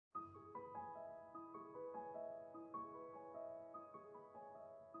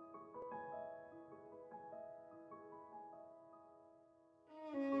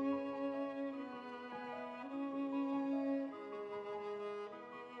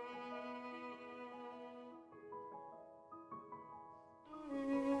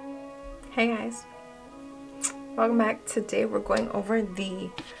Hey guys, welcome back. Today we're going over the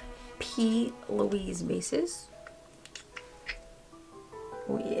Plouise bases.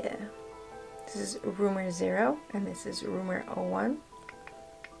 Oh yeah, this is Rumor 0 and this is Rumor 01.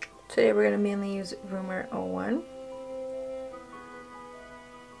 Today we're going to mainly use Rumor 01.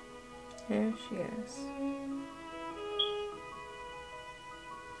 There she is.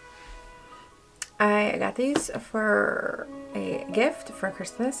 I got these for a gift for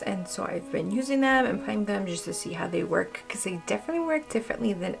Christmas, and so I've been using them and playing them just to see how they work, because they definitely work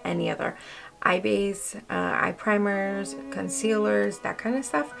differently than any other eye base, eye primers, concealers, that kind of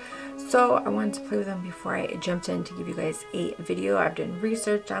stuff. So I wanted to play with them before I jumped in to give you guys a video. I've done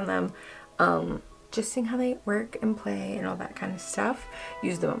research on them, just seeing how they work and play and all that kind of stuff.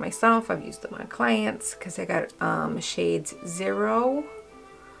 Used them on myself, I've used them on clients, because I got shades 0,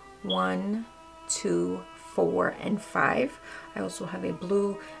 1, 2, 4, and 5. I also have a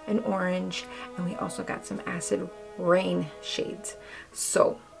blue and orange, and we also got some acid rain shades.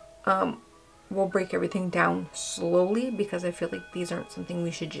 So we'll break everything down slowly, because I feel like these aren't something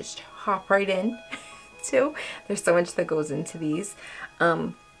we should just hop right in to. There's so much that goes into these,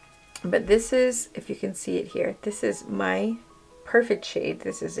 but this is, if you can see it here, this is my perfect shade.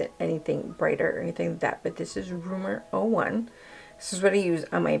 This isn't anything brighter or anything like that, but this is Rumor 01. This is what I use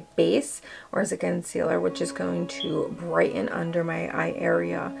on my base or as a concealer, which is going to brighten under my eye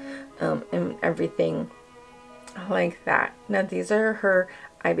area and everything like that. Now these are her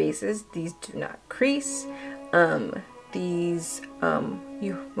eye bases. These do not crease. When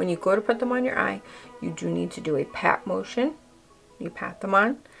you go to put them on your eye, you do need to do a pat motion. You pat them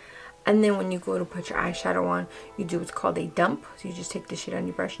on. And then when you go to put your eyeshadow on, you do what's called a dump. So you just take the shade on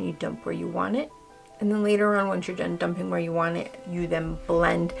your brush and you dump where you want it. And then later on, once you're done dumping where you want it, you then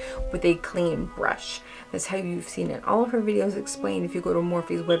blend with a clean brush. That's how you've seen it. All of her videos explained. If you go to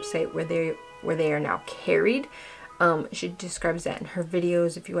Morphe's website where they are now carried, she describes that in her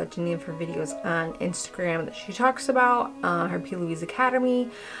videos. If you watch any of her videos on Instagram that she talks about, her Plouise Academy,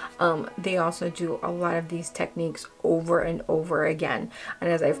 they also do a lot of these techniques over and over again.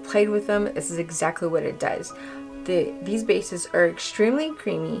 And as I've played with them, this is exactly what it does. These bases are extremely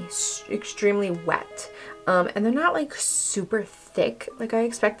creamy, extremely wet, and they're not like super thick like I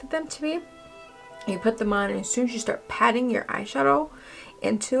expected them to be. You put them on, and as soon as you start patting your eyeshadow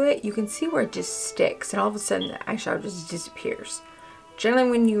into it, you can see where it just sticks, and all of a sudden the eyeshadow just disappears.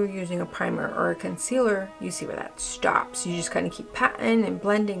 Generally, when you're using a primer or a concealer, you see where that stops. You just kind of keep patting and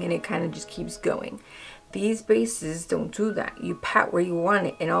blending, and it kind of just keeps going. These bases don't do that. You pat where you want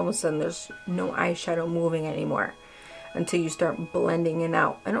it, and all of a sudden there's no eyeshadow moving anymore until you start blending it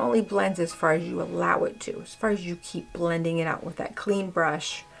out. And it only blends as far as you allow it to, as far as you keep blending it out with that clean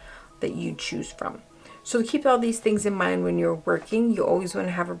brush that you choose from. So to keep all these things in mind when you're working, you always want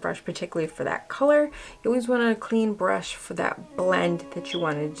to have a brush particularly for that color. You always want a clean brush for that blend that you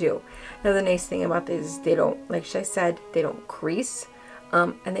want to do. Now the nice thing about this is they don't, like I said, they don't crease.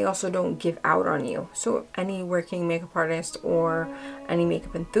 And they also don't give out on you. So any working makeup artist or any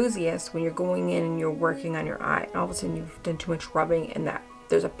makeup enthusiast, when you're going in and you're working on your eye, and all of a sudden you've done too much rubbing and that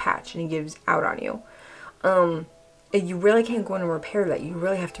there's a patch and it gives out on you, you really can't go in and repair that. You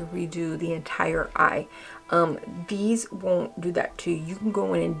really have to redo the entire eye. These won't do that to you. You can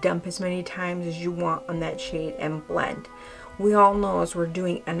go in and dump as many times as you want on that shade and blend. We all know as we're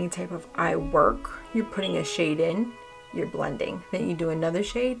doing any type of eye work, you're putting a shade in, you're blending, then you do another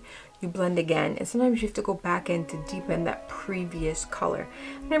shade, you blend again, and sometimes you have to go back in to deepen that previous color.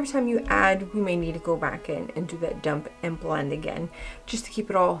 And every time you add, we may need to go back in and do that dump and blend again, just to keep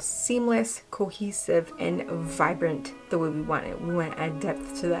it all seamless, cohesive, and vibrant the way we want it. We want to add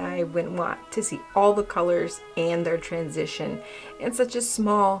depth to the eye. We want to see all the colors and their transition in such a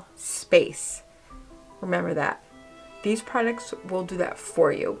small space. Remember that. These products will do that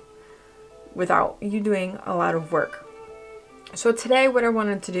for you without you doing a lot of work. So today what I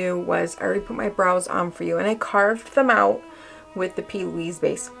wanted to do was, I already put my brows on for you, and I carved them out with the Plouise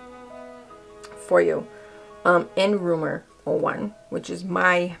base for you in Rumor 01, which is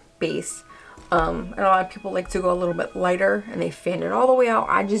my base. And a lot of people like to go a little bit lighter and they fan it all the way out.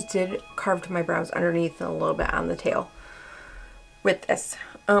 I just carved my brows underneath and a little bit on the tail with this.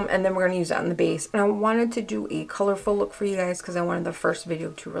 And then we're going to use it on the base. And I wanted to do a colorful look for you guys because I wanted the first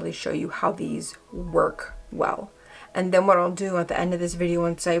video to really show you how these work well. And then what I'll do at the end of this video,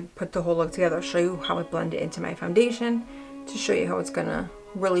 once I put the whole look together, I'll show you how I blend it into my foundation to show you how it's going to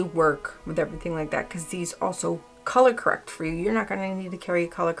really work with everything like that. Because these also color correct for you. You're not going to need to carry a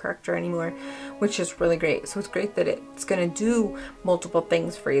color corrector anymore, which is really great. So it's great that it's going to do multiple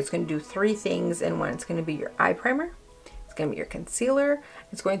things for you. It's going to do 3 things in one. It's going to be your eye primer, It's going to be your concealer.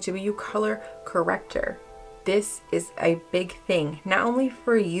 It's going to be your color corrector. This is a big thing, not only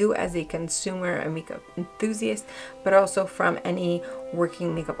for you as a consumer, a makeup enthusiast, but also from any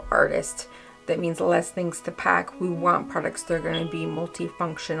working makeup artist. That means less things to pack. We want products that are going to be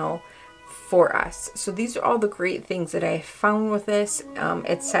multifunctional for us. So these are all the great things that I found with this.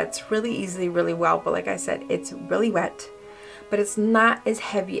 It sets really easily, really well, but like I said, it's really wet, but it's not as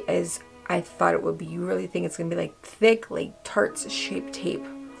heavy as I thought it would be. You really think it's going to be like thick, like Tarte's Shape Tape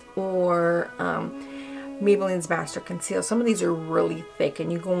or Maybelline's Master Conceal. Some of these are really thick and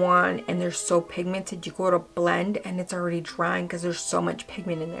you go on and they're so pigmented. You go to blend and it's already drying because there's so much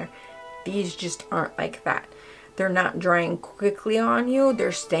pigment in there. These just aren't like that. They're not drying quickly on you.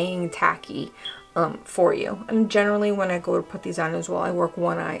 They're staying tacky for you. And generally when I go to put these on as well, I work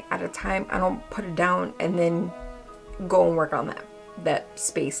one eye at a time. I don't put it down and then go and work on that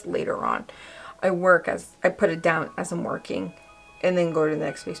space later on. I put it down as I'm working and then go to the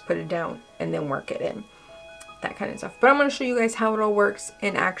next space, put it down and then work it in. That kind of stuff. But I'm going to show you guys how it all works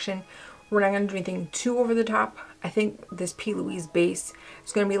in action. We're not going to do anything too over the top. I think this Plouise base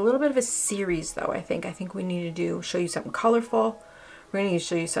is going to be a little bit of a series though. I think we need to show you something colorful. We're going to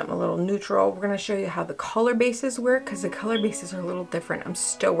show you something a little neutral. We're going to show you how the color bases work because the color bases are a little different. I'm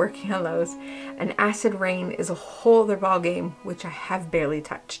still working on those. And Acid Rain is a whole other ball game, which I have barely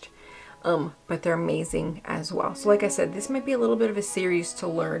touched. But they're amazing as well. So like I said, this might be a little bit of a series to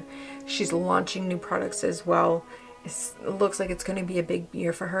learn. She's launching new products as well. It looks like it's going to be a big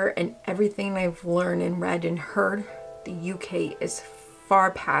year for her, and everything I've learned and read and heard, the UK is far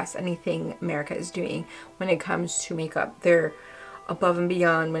past anything America is doing when it comes to makeup. They're above and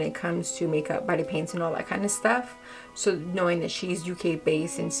beyond when it comes to makeup, body paints and all that kind of stuff. So knowing that she's UK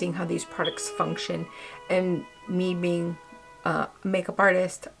based and seeing how these products function, and me being a makeup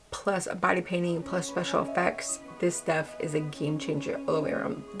artist plus a body painting plus special effects, this stuff is a game changer all the way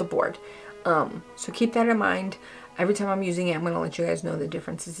around the board. So keep that in mind. Every time I'm using it, I'm going to let you guys know the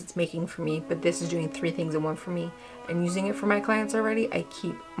differences it's making for me. But this is doing 3 things in one for me. And using it for my clients already, I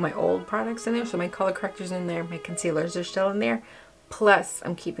keep my old products in there. So my color correctors in there, my concealers are still in there. Plus,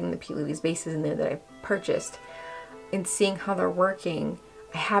 I'm keeping the Plouise bases in there that I purchased. And seeing how they're working,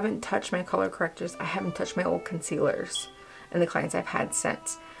 I haven't touched my color correctors. I haven't touched my old concealers and the clients I've had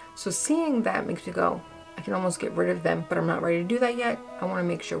since. So seeing that makes me go, I can almost get rid of them, but I'm not ready to do that yet. I want to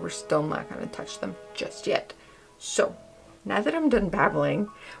make sure we're still not going to touch them just yet. So now that I'm done babbling,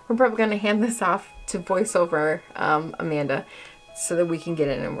 we're probably going to hand this off to voiceover Amanda so that we can get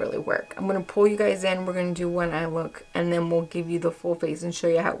in and really work. I'm going to pull you guys in. We're going to do one eye look, and then we'll give you the full face and show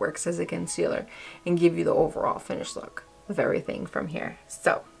you how it works as a concealer and give you the overall finished look of everything from here.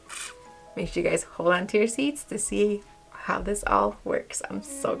 So make sure you guys hold on to your seats to see how this all works. I'm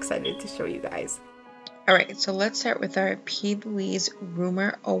so excited to show you guys. Alright, so let's start with our Plouise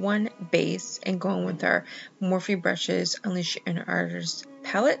Rumor 01 base and going with our Morphe Brushes Unleash Your Inner Artist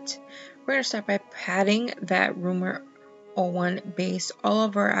palette. We're going to start by patting that Rumor 01 base all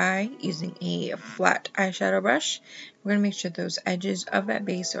over our eye using a flat eyeshadow brush. We're going to make sure those edges of that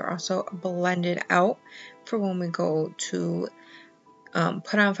base are also blended out for when we go to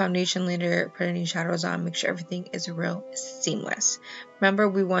put on foundation later, put any shadows on, make sure everything is real seamless. Remember,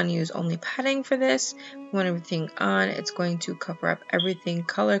 we want to use only padding for this. We want everything on. It's going to cover up everything,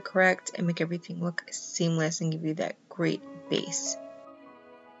 color correct, and make everything look seamless and give you that great base.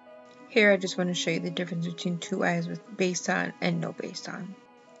 Here, I just want to show you the difference between 2 eyes with base on and no base on.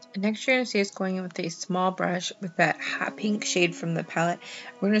 Next, you're going to see us going in with a small brush with that hot pink shade from the palette.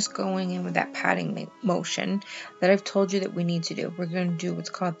 We're just going in with that patting motion that I've told you that we need to do. We're going to do what's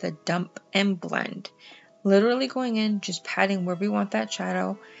called the dump and blend. Literally going in, just patting where we want that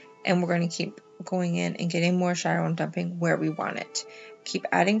shadow, and we're going to keep going in and getting more shadow and dumping where we want it. Keep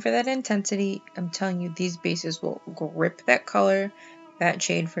adding for that intensity. I'm telling you, these bases will grip that color, that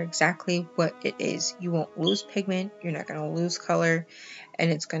shade for exactly what it is. You won't lose pigment, you're not going to lose color, and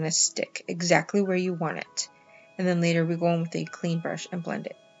it's going to stick exactly where you want it. And then later we go in with a clean brush and blend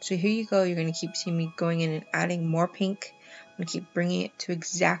it. So here you go, you're going to keep seeing me going in and adding more pink. I'm going to keep bringing it to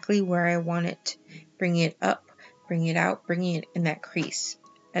exactly where I want it, bringing it up, bringing it out, bringing it in that crease.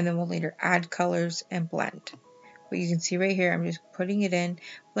 And then we'll later add colors and blend. What you can see right here, I'm just putting it in,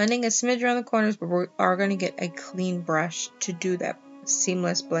 blending a smidge around the corners, but we are going to get a clean brush to do that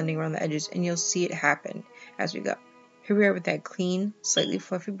seamless blending around the edges, and you'll see it happen as we go. Here we are with that clean, slightly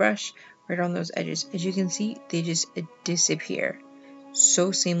fluffy brush right on those edges. As you can see, they just disappear.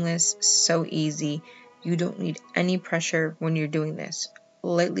 So seamless, so easy. You don't need any pressure when you're doing this.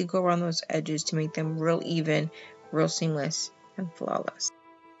 Lightly go around those edges to make them real even, real seamless, and flawless.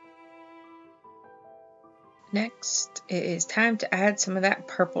 Next, it is time to add some of that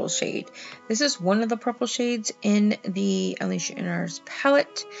purple shade. This is one of the purple shades in the Unleash Your Inner Artist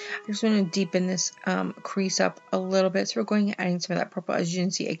palette. I just want to deepen this crease up a little bit. So we're going and adding some of that purple. As you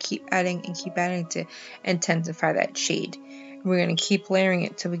can see, I keep adding and keep adding to intensify that shade. We're going to keep layering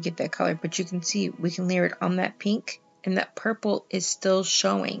it till we get that color. But you can see we can layer it on that pink, and that purple is still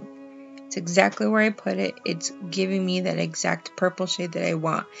showing. It's exactly where I put it. It's giving me that exact purple shade that I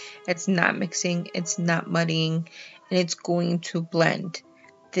want. It's not mixing, it's not muddying, and it's going to blend.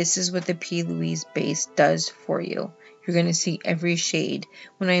 This is what the Plouise base does for you. You're going to see every shade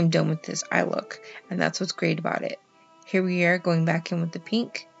when I am done with this eye look, and that's what's great about it. Here we are going back in with the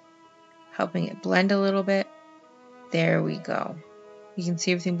pink, helping it blend a little bit. There we go. You can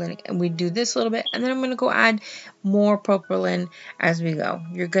see everything blending, and we do this a little bit, and then I'm going to go add more purple in as we go.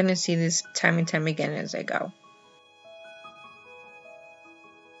 You're going to see this time and time again as I go.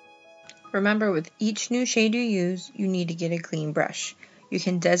 Remember, with each new shade you use, you need to get a clean brush. You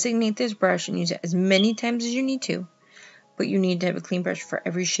can designate this brush and use it as many times as you need to, but you need to have a clean brush for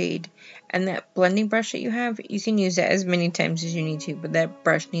every shade. And that blending brush that you have, you can use it as many times as you need to, but that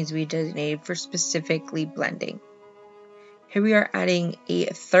brush needs to be designated for specifically blending. Here we are adding a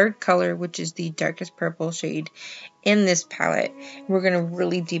third color, which is the darkest purple shade in this palette. We're going to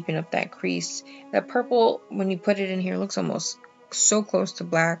really deepen up that crease. That purple, when you put it in here, looks almost so close to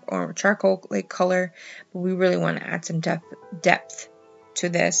black or charcoal like color, but we really want to add some depth to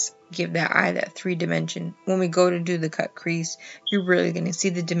this. Give that eye that 3-dimension. When we go to do the cut crease, you're really going to see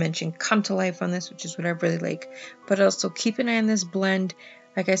the dimension come to life on this, which is what I really like. But also keep an eye on this blend.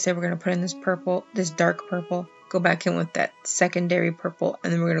 Like I said, we're going to put in this purple, this dark purple, go back in with that secondary purple,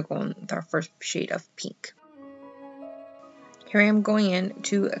 and then we're going to go in with our first shade of pink. Here I am going in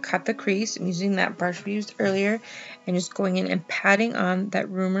to cut the crease. I'm using that brush we used earlier and just going in and patting on that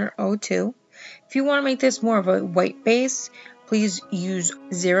Rumor 02. If you want to make this more of a white base, please use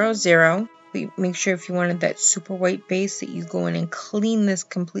 00. Make sure if you wanted that super white base that you go in and clean this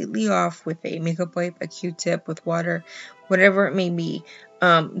completely off with a makeup wipe, a Q-tip, with water, whatever it may be.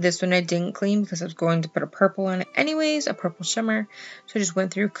 This one I didn't clean because I was going to put a purple on it anyways, a purple shimmer. So I just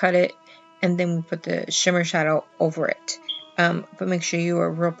went through, cut it, and then we put the shimmer shadow over it. But make sure you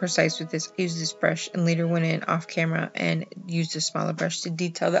are real precise with this. I used this brush and later went in off camera and used a smaller brush to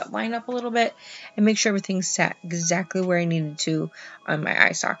detail that line up a little bit and make sure everything sat exactly where I needed to on my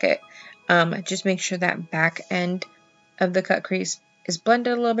eye socket. Just make sure that back end of the cut crease is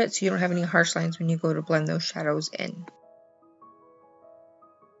blended a little bit so you don't have any harsh lines when you go to blend those shadows in.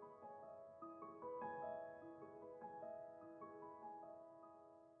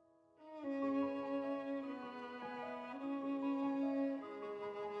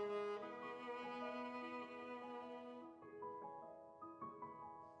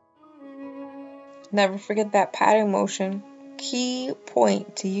 Never forget that patting motion. Key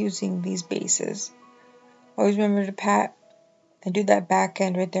point to using these bases. Always remember to pat and do that back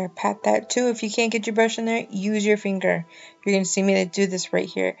end right there. Pat that too. If you can't get your brush in there, use your finger. You're going to see me do this right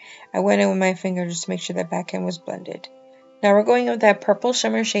here. I went in with my finger just to make sure that back end was blended. Now we're going in with that purple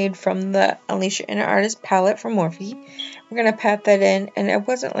shimmer shade from the Unleash Your Inner Artist palette from Morphe. We're going to pat that in, and I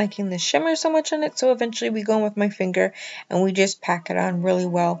wasn't liking the shimmer so much on it, so eventually we go in with my finger and we just pack it on really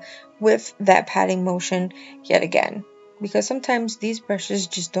well with that patting motion yet again. Because sometimes these brushes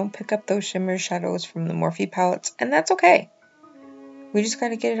just don't pick up those shimmer shadows from the Morphe palettes, and that's okay. We just got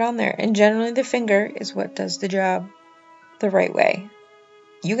to get it on there, and generally the finger is what does the job the right way.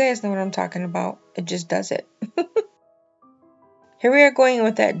 You guys know what I'm talking about. It just does it. Here we are going in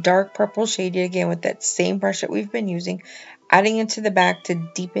with that dark purple shade yet again with that same brush that we've been using, adding it to the back to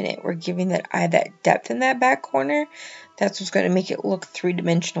deepen it. We're giving that eye that depth in that back corner. That's what's going to make it look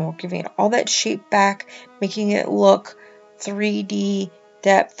 3-dimensional. We're giving it all that shape back, making it look 3D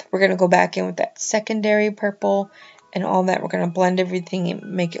depth. We're going to go back in with that secondary purple and all that. We're going to blend everything and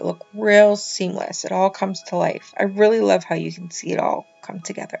make it look real seamless. It all comes to life. I really love how you can see it all come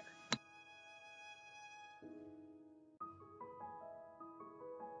together.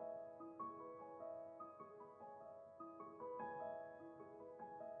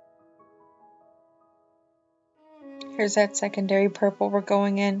 Here's that secondary purple we're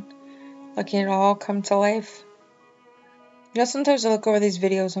going in, looking it all come to life. You know, sometimes I look over these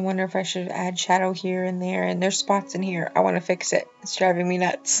videos and wonder if I should add shadow here and there, and there's spots in here. I want to fix it. It's driving me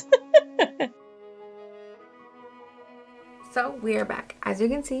nuts. So we are back. As you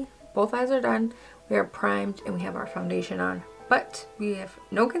can see, both eyes are done. We are primed and we have our foundation on, but we have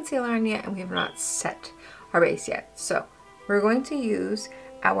no concealer on yet and we have not set our base yet. So we're going to use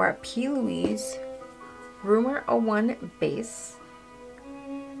our Plouise Rumor 01 base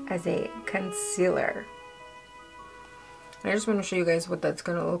as a concealer. I just want to show you guys what that's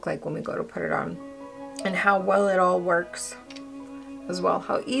going to look like when we go to put it on, and how well it all works as well.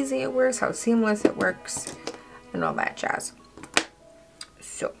 How easy it works, how seamless it works, and all that jazz.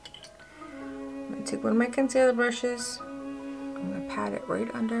 So, I'm going to take one of my concealer brushes. I'm going to pat it right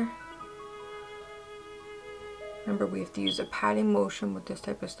under. Remember, we have to use a patting motion with this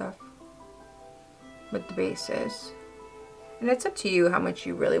type of stuff, with the bases. And it's up to you how much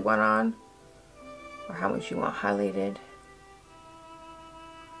you really want on, or how much you want highlighted.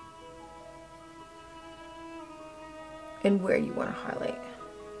 And where you want to highlight.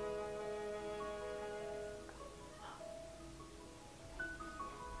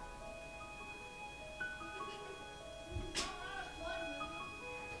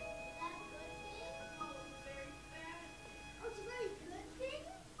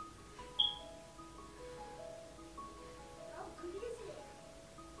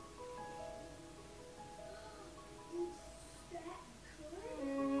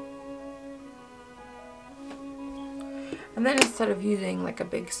 And then instead of using like a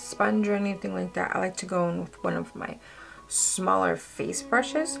big sponge or anything like that, I like to go in with one of my smaller face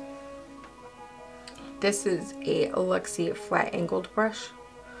brushes. This is a Luxie flat angled brush,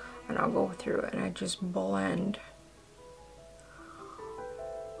 and I'll go through it and I just blend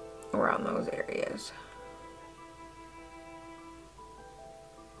around those areas.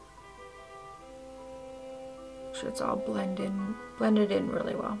 It's all blended in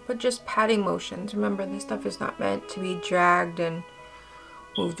really well, but just patting motions. Remember, this stuff is not meant to be dragged and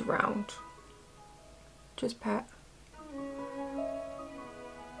moved around. Just pat.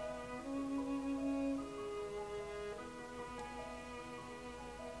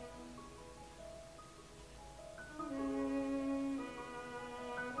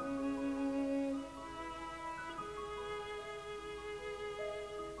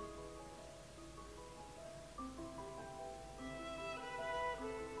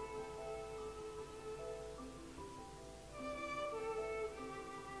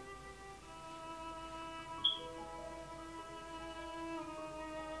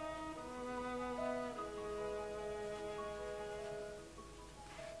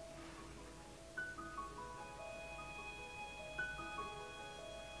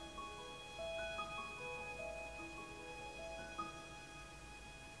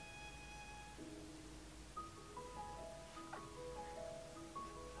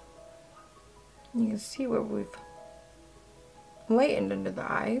 You can see where we've lightened under the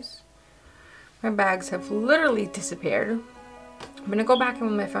eyes. My bags have literally disappeared. I'm going to go back in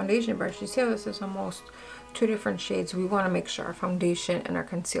with my foundation brush. You see how this is almost two different shades. We want to make sure our foundation and our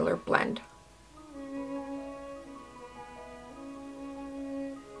concealer blend.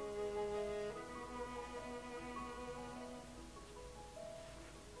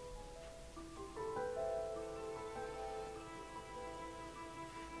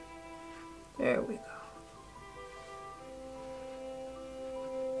 There we go.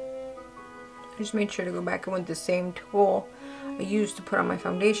 I just made sure to go back in with the same tool I used to put on my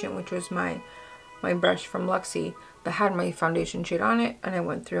foundation, which was my brush from Luxie that had my foundation shade on it, and I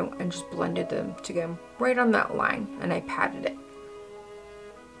went through and just blended them to get them right on that line, and I patted it.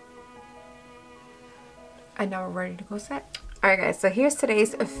 And now we're ready to go set. Alright guys, so here's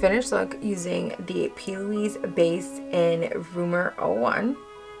today's finished look using the Plouise base in Rumor 01.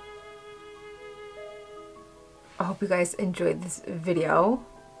 I hope you guys enjoyed this video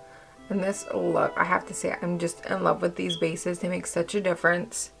and this look. I have to say, I'm just in love with these bases. They make such a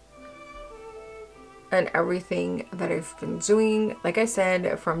difference in everything that I've been doing. Like I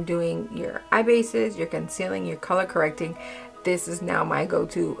said, from doing your eye bases, your concealing, your color correcting, this is now my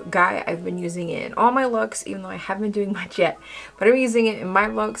go-to guy. I've been using it in all my looks, even though I haven't been doing much yet, but I'm using it in my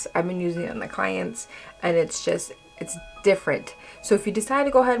looks. I've been using it on the clients, and it's different. So if you decide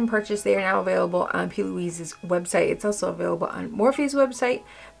to go ahead and purchase, they are now available on Plouise's website. It's also available on Morphe's website.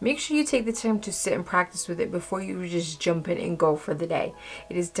 Make sure you take the time to sit and practice with it before you just jump in and go for the day.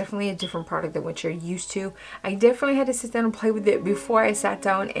 It is definitely a different product than what you're used to. I definitely had to sit down and play with it before I sat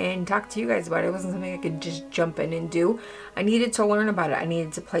down and talked to you guys about it. It wasn't something I could just jump in and do. I needed to learn about it. I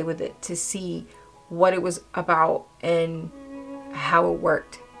needed to play with it to see what it was about and how it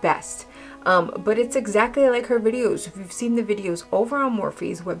worked best. But it's exactly like her videos. If you've seen the videos over on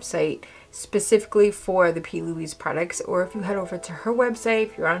Morphe's website specifically for the Plouise products, or if you head over to her website,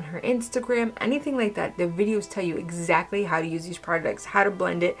 if you're on her Instagram, anything like that, the videos tell you exactly how to use these products, how to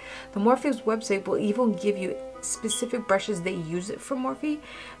blend it. The Morphe's website will even give you specific brushes they use it for Morphe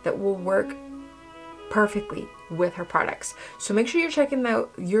that will work perfectly with her products. So make sure you're checking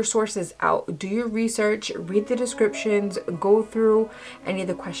out your sources out. Do your research, read the descriptions, go through any of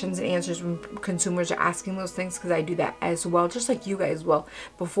the questions and answers when consumers are asking those things, because I do that as well, just like you guys will.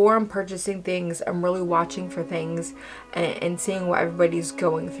 Before I'm purchasing things, I'm really watching for things and seeing what everybody's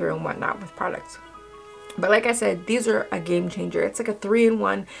going through and whatnot with products. But like I said, these are a game changer. It's like a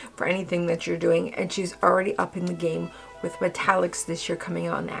 3-in-1 for anything that you're doing, and she's already up in the game with metallics this year coming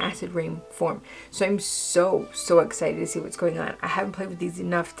out in the acid rain form. So I'm so excited to see what's going on. I haven't played with these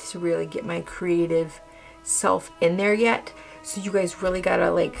enough to really get my creative self in there yet. So you guys really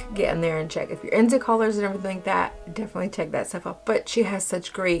gotta like get in there and check. If you're into colors and everything like that, definitely check that stuff out. But she has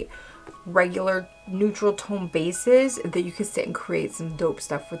such great regular neutral tone bases that you can sit and create some dope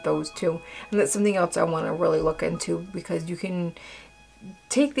stuff with those too. And that's something else I want to really look into, because you can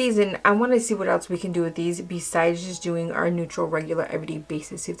take these and I want to see what else we can do with these besides just doing our neutral regular everyday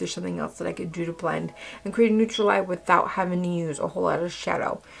basis. See if there's something else that I could do to blend and create a neutral eye without having to use a whole lot of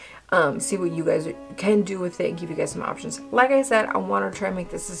shadow. See what you guys can do with it and give you guys some options. Like I said, I want to try and make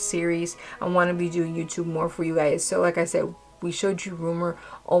this a series. I want to be doing YouTube more for you guys. So like I said, we showed you Rumor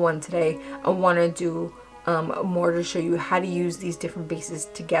 01 today. I want to do more to show you how to use these different bases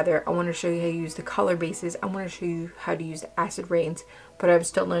together. I want to show you how to use the color bases. I want to show you how to use the acid rains, but I'm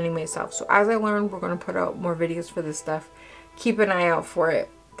still learning myself. So as I learn, we're going to put out more videos for this stuff. Keep an eye out for it.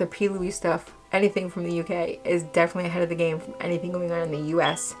 The Plouise stuff, anything from the UK, is definitely ahead of the game from anything going on in the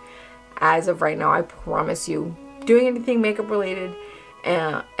US. As of right now, I promise you, doing anything makeup related,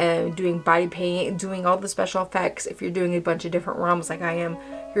 and doing body paint, doing all the special effects, if you're doing a bunch of different realms like I am,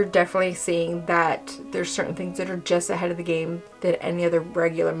 you're definitely seeing that there's certain things that are just ahead of the game than any other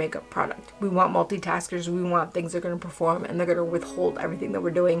regular makeup product. We want multitaskers, we want things that are going to perform and they're going to withhold everything that we're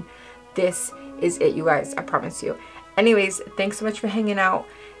doing. This is it, you guys, I promise you. Anyways, thanks so much for hanging out.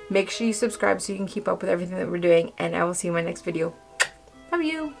 Make sure you subscribe so you can keep up with everything that we're doing, and I will see you in my next video. Love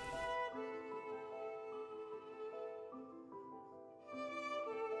you.